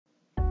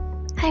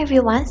Hi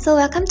everyone, so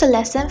welcome to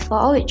lesson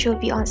 4, which will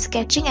be on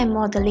sketching and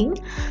modeling.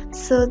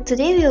 So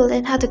today we will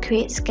learn how to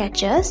create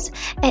sketches,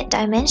 add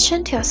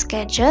dimension to your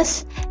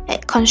sketches,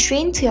 add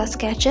constraint to your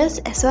sketches,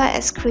 as well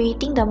as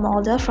creating the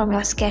model from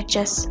your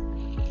sketches.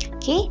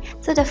 Okay,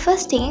 so the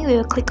first thing, we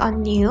will click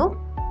on new,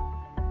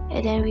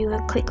 and then we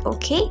will click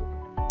OK.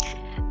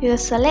 We will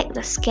select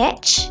the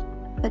sketch,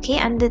 okay,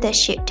 under the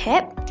shape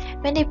tab.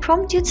 When they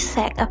prompt you to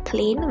select a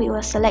plane, we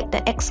will select the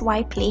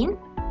XY plane.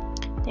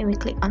 Then we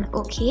click on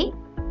OK.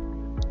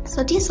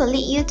 So this will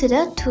lead you to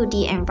the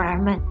 2D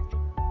environment.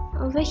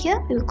 Over here,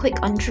 we will click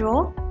on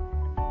draw.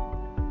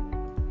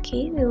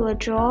 Okay, we will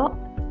draw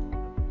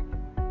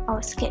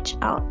our sketch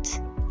out.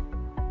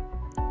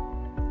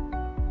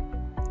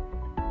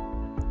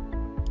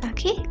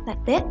 Okay,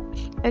 like that.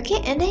 Okay,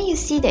 and then you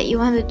see that you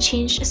want to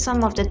change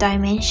some of the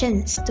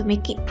dimensions to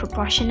make it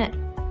proportionate.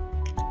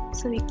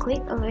 So we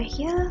click over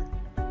here,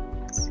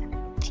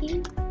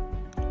 17.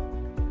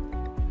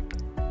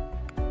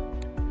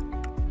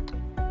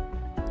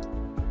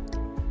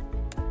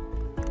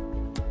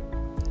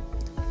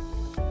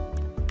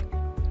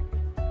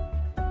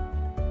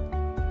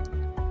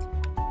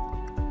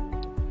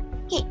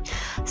 Okay,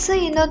 so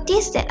you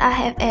notice that I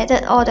have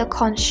added all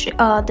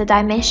the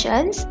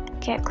dimensions.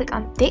 Okay, I click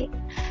on tick.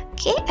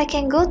 Okay, I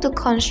can go to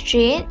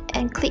constraint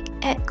and click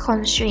add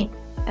constraint.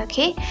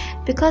 Okay,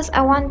 because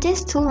I want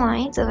these two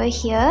lines over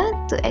here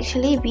to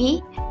actually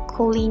be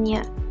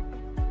collinear.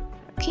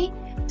 Okay,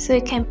 so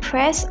you can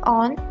press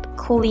on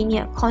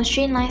collinear,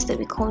 constraint lines to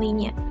be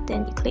collinear.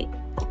 Then you click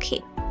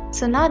OK.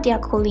 So now they are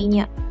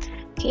collinear.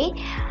 Okay.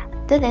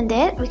 Other than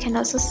that, we can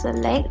also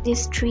select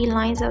these three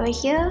lines over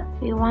here.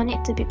 We want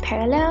it to be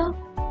parallel.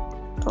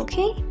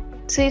 Okay,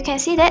 so you can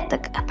see that the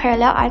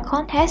parallel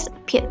icon has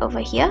appeared over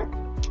here.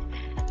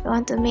 We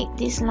want to make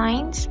these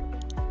lines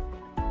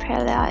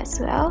parallel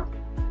as well.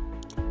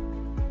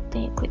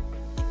 Then you click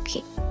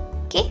OK.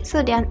 Okay,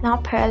 so they are now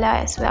parallel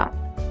as well.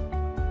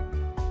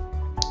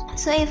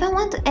 So if I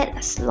want to add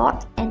a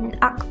slot and an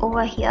arc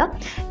over here,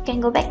 you can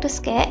go back to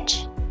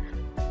sketch.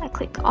 I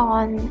click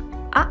on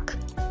arc.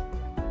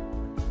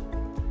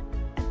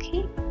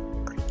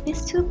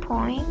 These 2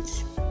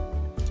 points,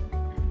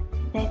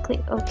 then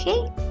click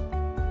OK.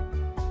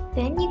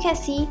 Then you can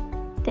see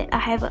that I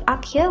have an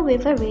arc here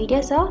with a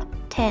radius of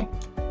 10.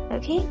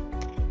 Okay,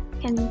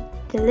 I can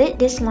delete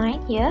this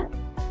line here.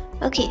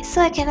 Okay, so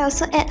I can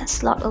also add a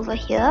slot over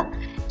here.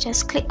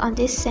 Just click on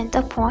this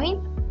center point,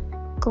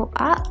 go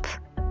up,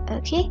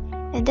 okay,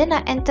 and then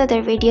I enter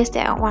the radius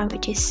that I want,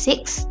 which is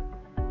 6.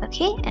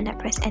 Okay, and I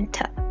press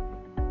enter.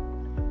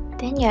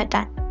 Then you're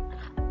done.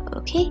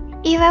 Okay,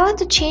 if I want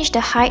to change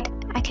the height,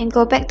 I can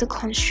go back to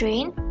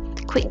constraint,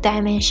 quick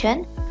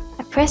dimension.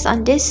 I press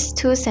on these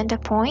 2 center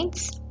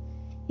points.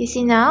 You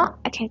see now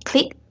I can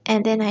click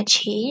and then I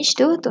change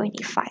to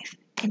 25.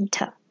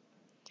 Enter.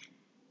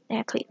 Then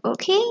I click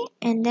OK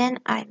and then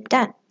I'm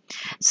done.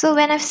 So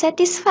when I've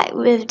satisfied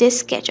with this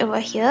sketch over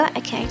here, I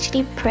can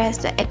actually press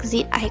the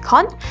exit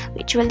icon,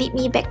 which will lead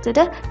me back to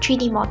the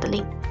 3D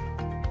modeling.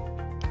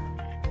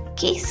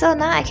 Okay, so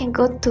now I can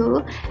go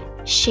to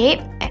shape,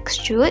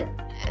 extrude.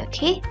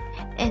 Okay,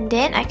 and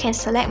then I can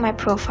select my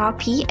profile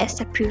P as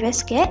the previous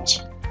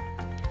sketch.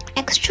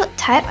 Extrude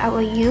type I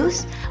will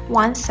use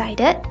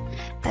one-sided.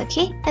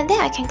 Okay, and then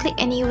I can click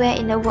anywhere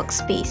in the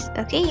workspace.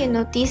 Okay, you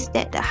notice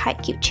that the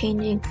height keeps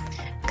changing.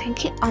 You can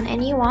click on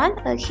any one.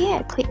 Okay,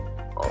 I click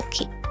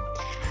OK.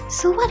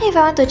 So what if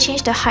I want to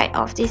change the height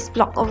of this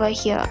block over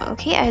here?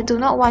 Okay, I do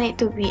not want it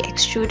to be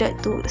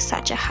extruded to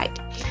such a height.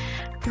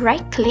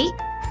 Right click.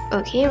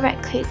 Okay,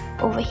 right click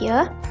over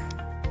here.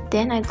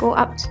 Then I go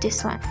up to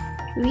this one.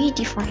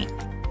 Redefine.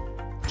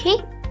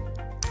 Okay,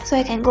 so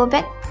I can go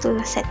back to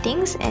the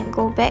settings and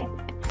go back,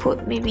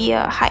 put maybe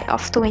a height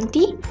of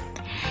 20.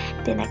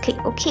 Then I click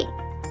OK.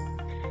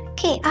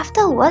 Okay,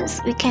 afterwards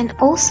we can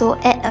also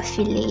add a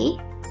fillet.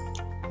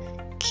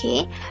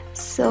 Okay,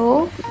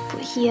 so we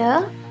put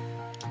here.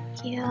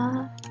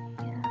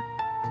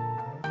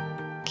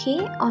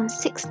 Okay, on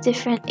 6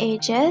 different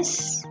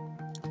edges.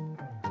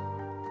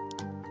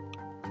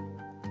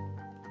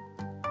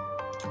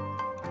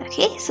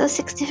 Okay, so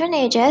 6 different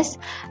edges.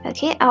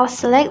 Okay, I'll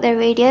select the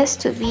radius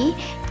to be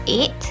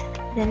 8.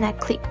 Then I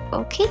click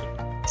OK.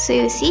 So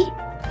you see,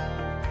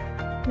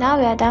 now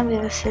we are done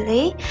with the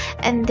fillet.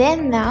 And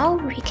then now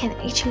we can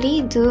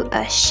actually do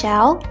a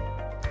shell.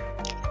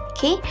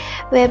 Okay,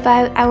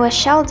 whereby I will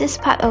shell this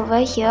part over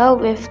here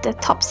with the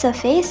top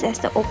surface as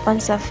the open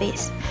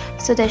surface.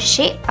 So the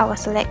shape, I will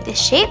select the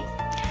shape.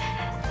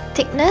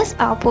 Thickness,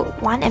 I'll put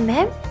 1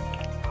 mm.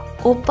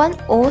 Open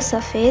O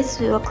surface,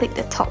 we will click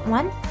the top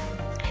one.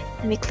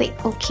 And we click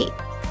OK.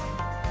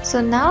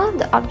 So now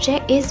the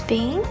object is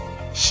being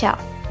shelled.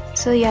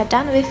 So you are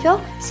done with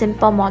your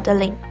simple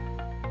modeling.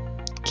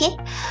 Okay,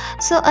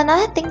 so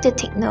another thing to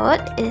take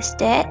note is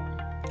that,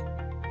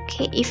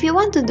 okay, if you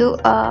want to do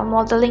a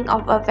modeling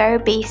of a very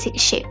basic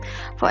shape,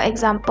 for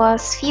example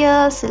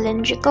sphere,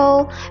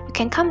 cylindrical, you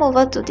can come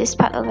over to this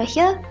part over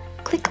here,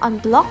 click on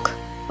block,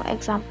 for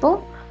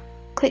example,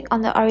 click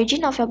on the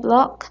origin of your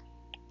block,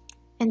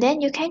 and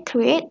then you can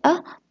create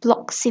a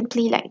block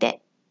simply like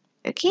that.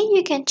 Okay,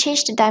 you can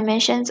change the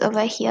dimensions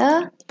over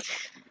here.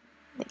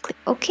 Then click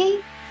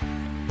OK.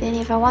 Then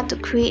if I want to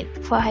create,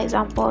 for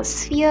example, a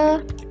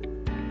sphere,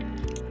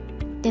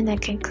 then I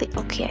can click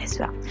OK as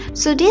well.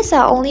 So these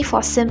are only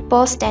for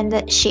simple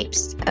standard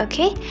shapes,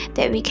 okay,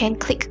 that we can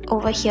click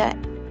over here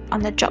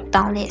on the drop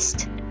down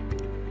list.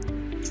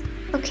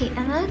 Okay,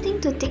 another thing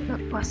to take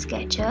note for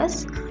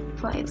sketches,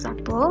 for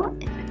example,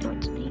 if I go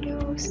to video,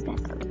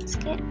 standalone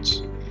sketch,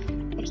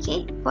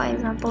 okay, for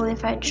example,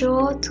 if I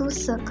draw two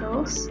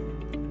circles,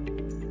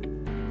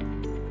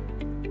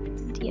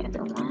 the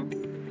other one,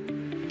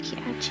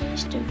 okay, I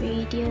change the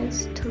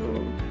radius to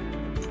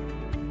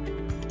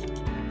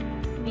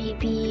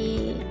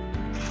maybe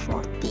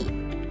 40.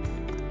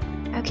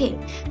 Okay,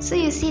 so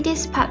you see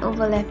this part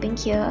overlapping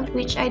here,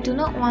 which I do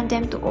not want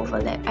them to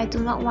overlap. I do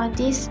not want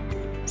this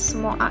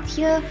small arc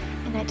here,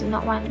 and I do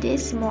not want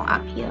this small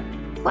arc here.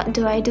 What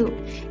do?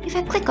 If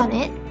I click on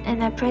it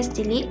and I press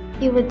delete,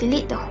 it will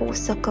delete the whole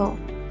circle.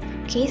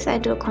 Okay, so I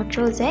do a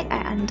Ctrl Z,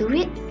 I undo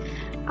it.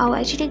 I'll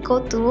actually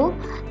go to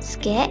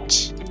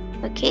sketch,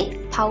 okay,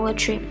 power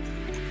trim.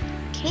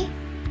 Okay,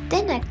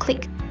 then I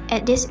click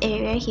at this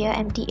area here,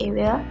 empty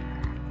area.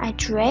 I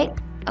drag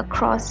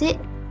across it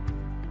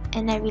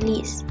and I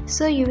release.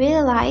 So you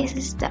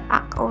realize the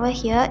arc over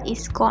here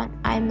is gone.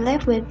 I'm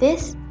left with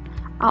this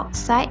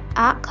outside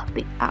arc,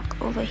 big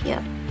arc over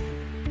here.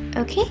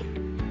 Okay,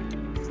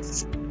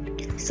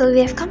 so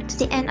we have come to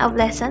the end of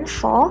lesson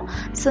 4.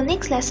 So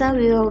next lesson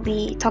we will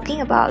be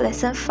talking about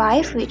lesson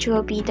 5, which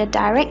will be the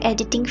direct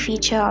editing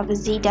feature of the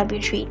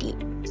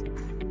ZW3D.